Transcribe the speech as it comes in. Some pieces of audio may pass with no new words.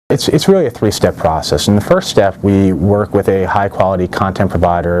It's really a three-step process. In the first step, we work with a high-quality content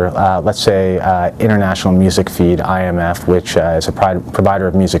provider, let's say International Music Feed, IMF, which is a provider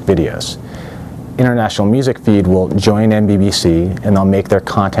of music videos. International Music Feed will join NBBC and they'll make their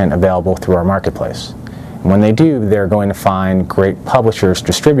content available through our marketplace. And when they do, they're going to find great publishers,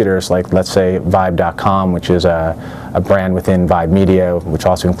 distributors like, let's say, Vibe.com, which is a brand within Vibe Media, which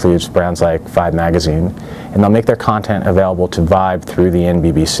also includes brands like Vibe Magazine, and they'll make their content available to Vibe through the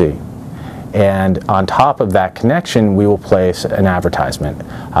NBBC. And on top of that connection, we will place an advertisement.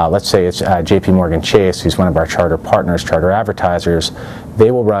 Let's say it's JP Morgan Chase, who's one of our charter partners, charter advertisers.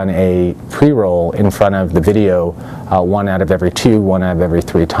 They will run a pre-roll in front of the video 1 out of every 2, 1 out of every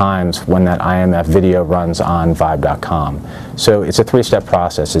 3 times when that IMF video runs on Vibe.com. So it's a three-step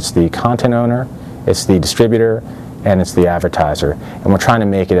process. It's the content owner, it's the distributor, and it's the advertiser. And we're trying to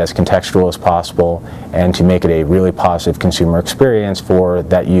make it as contextual as possible and to make it a really positive consumer experience for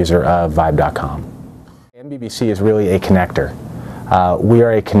that user of Vibe.com. NBBC is really a connector. We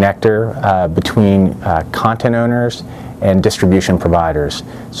are a connector between content owners and distribution providers.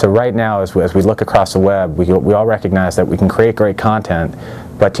 So right now, as we look across the web, we all recognize that we can create great content,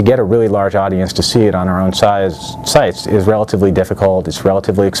 but to get a really large audience to see it on our own sites is relatively difficult, it's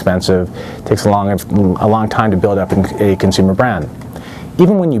relatively expensive, it takes a long time to build up a consumer brand.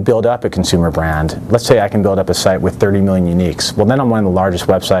 Even when you build up a consumer brand, let's say I can build up a site with 30 million uniques, well then I'm one of the largest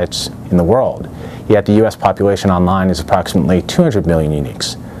websites in the world, yet the US population online is approximately 200 million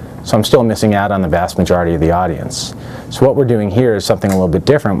uniques. So I'm still missing out on the vast majority of the audience. So what we're doing here is something a little bit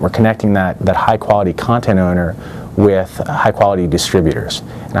different. We're connecting that high quality content owner with high quality distributors.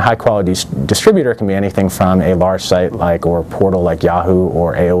 And a high quality distributor can be anything from a large site like or portal like Yahoo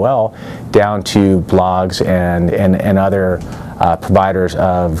or AOL down to blogs and other providers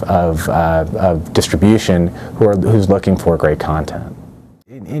of distribution who's looking for great content.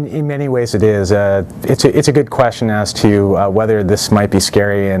 In many ways it is. It's a good question as to whether this might be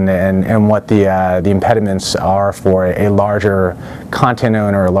scary and what the impediments are for a larger content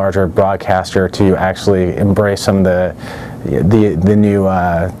owner, a larger broadcaster to actually embrace some of the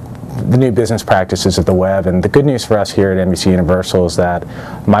new business practices of the web. And the good news for us here at NBC Universal is that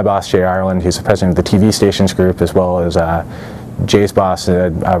my boss, Jay Ireland, who's the president of the TV Stations Group, as well as Jay's boss,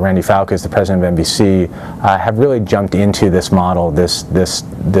 Randy Falk, is the president of NBC, have really jumped into this model, this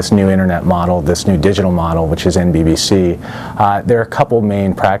new internet model, this new digital model, which is NBBC. There are a couple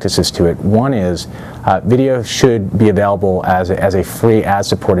main practices to it. One is video should be available as a free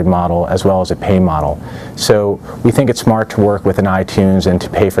ad-supported model as well as a pay model. So we think it's smart to work with an iTunes and to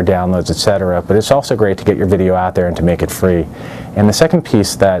pay for downloads, etc. But it's also great to get your video out there and to make it free. And the second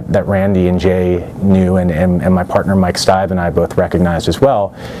piece that Randy and Jay knew, and my partner Mike Stive and I both recognized as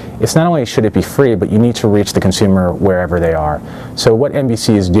well, it's not only should it be free, but you need to reach the consumer wherever they are. So what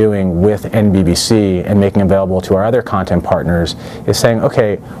NBC is doing with NBBC and making available to our other content partners is saying,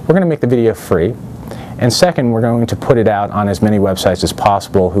 okay, we're going to make the video free. And second, we're going to put it out on as many websites as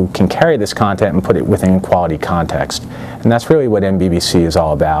possible who can carry this content and put it within quality context. And that's really what NBBC is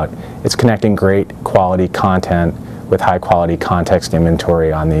all about. It's connecting great quality content with high quality context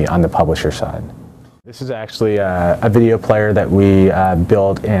inventory on the publisher side. This is actually a video player that we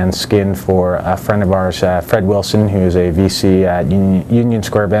built and skinned for a friend of ours, Fred Wilson, who is a VC at Union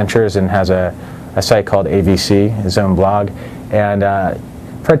Square Ventures and has a site called AVC, his own blog. And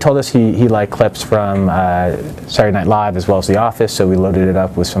Fred told us he liked clips from Saturday Night Live as well as The Office, so we loaded it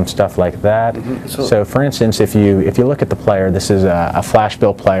up with some stuff like that. So for instance, if you look at the player, this is a flash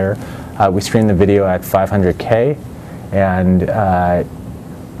bill player. We stream the video at 500K, and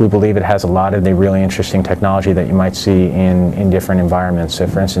we believe it has a lot of the really interesting technology that you might see in different environments. So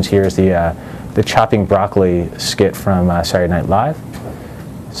for instance, here's the chopping broccoli skit from Saturday Night Live.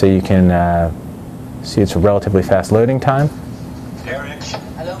 So you can see it's a relatively fast loading time. Eric.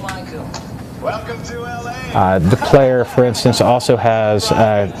 Hello, Michael. Welcome to LA. The player, for instance, also has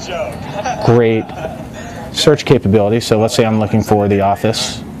great search capability. So let's say I'm looking for The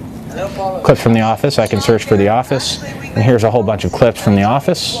Office. Clips from The Office, I can search for The Office, and here's a whole bunch of clips from The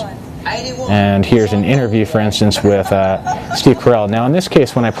Office, and here's an interview, for instance, with Steve Carell. Now in this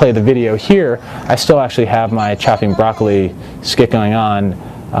case, when I play the video here, I still actually have my chopping broccoli skit going on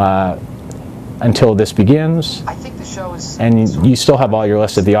until this begins, and you still have all your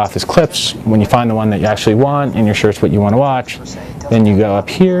list of The Office clips. When you find the one that you actually want and you're sure it's what you want to watch, then you go up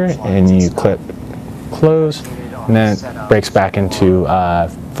here and you click close, and then it breaks back into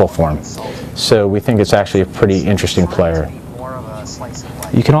full form. So we think it's actually a pretty interesting player.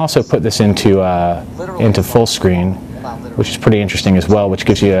 You can also put this into full screen which is pretty interesting as well, which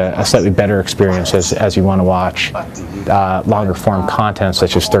gives you a slightly better experience as you want to watch longer form content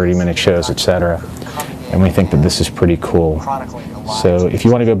such as 30-minute shows, etc. And we think that this is pretty cool. So if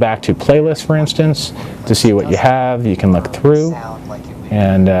you want to go back to playlists, for instance, to see what you have, you can look through.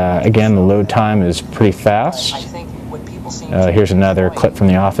 And again, the load time is pretty fast. Here's another clip from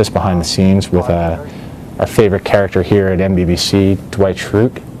The Office behind the scenes with our favorite character here at NBC, Dwight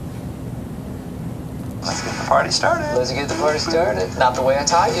Schrute. Let's get the party started. Let's get the party started. Not the way I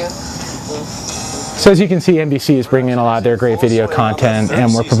taught you. So as you can see, NBC is bringing in a lot of their great video content,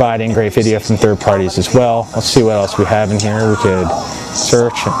 and we're providing great video from third parties as well. Let's see what else we have in here. We could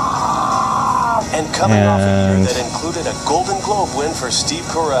search. And coming off a year that included a Golden Globe win for Steve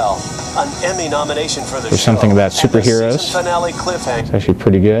Carell, an Emmy nomination for the There's show, something about superheroes. season finale cliffhanger. It's actually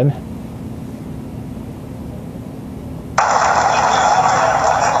pretty good.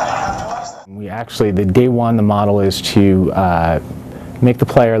 The day one, the model is to make the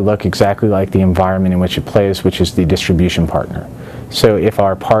player look exactly like the environment in which it plays, which is the distribution partner. So if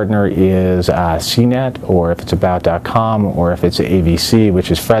our partner is CNET, or if it's about.com, or if it's AVC,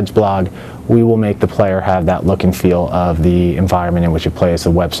 which is Fred's blog, we will make the player have that look and feel of the environment in which it plays,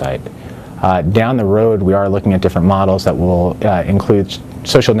 the website. Down the road, we are looking at different models that will include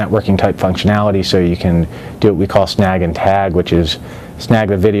social networking type functionality, so you can do what we call snag and tag, which is snag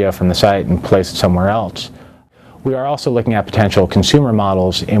the video from the site and place it somewhere else. We are also looking at potential consumer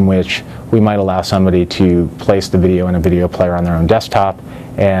models in which we might allow somebody to place the video in a video player on their own desktop,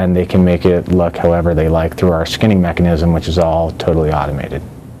 and they can make it look however they like through our skinning mechanism, which is all totally automated.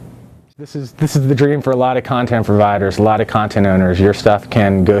 This is the dream for a lot of content providers, a lot of content owners. Your stuff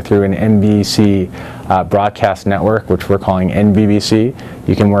can go through an NBC broadcast network, which we're calling NBBC.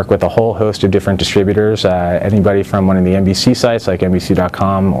 You can work with a whole host of different distributors, anybody from one of the NBC sites like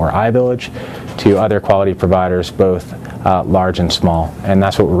NBC.com or iVillage to other quality providers, both large and small. And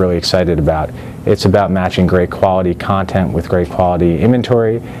that's what we're really excited about. It's about matching great quality content with great quality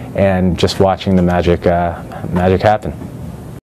inventory and just watching the magic happen.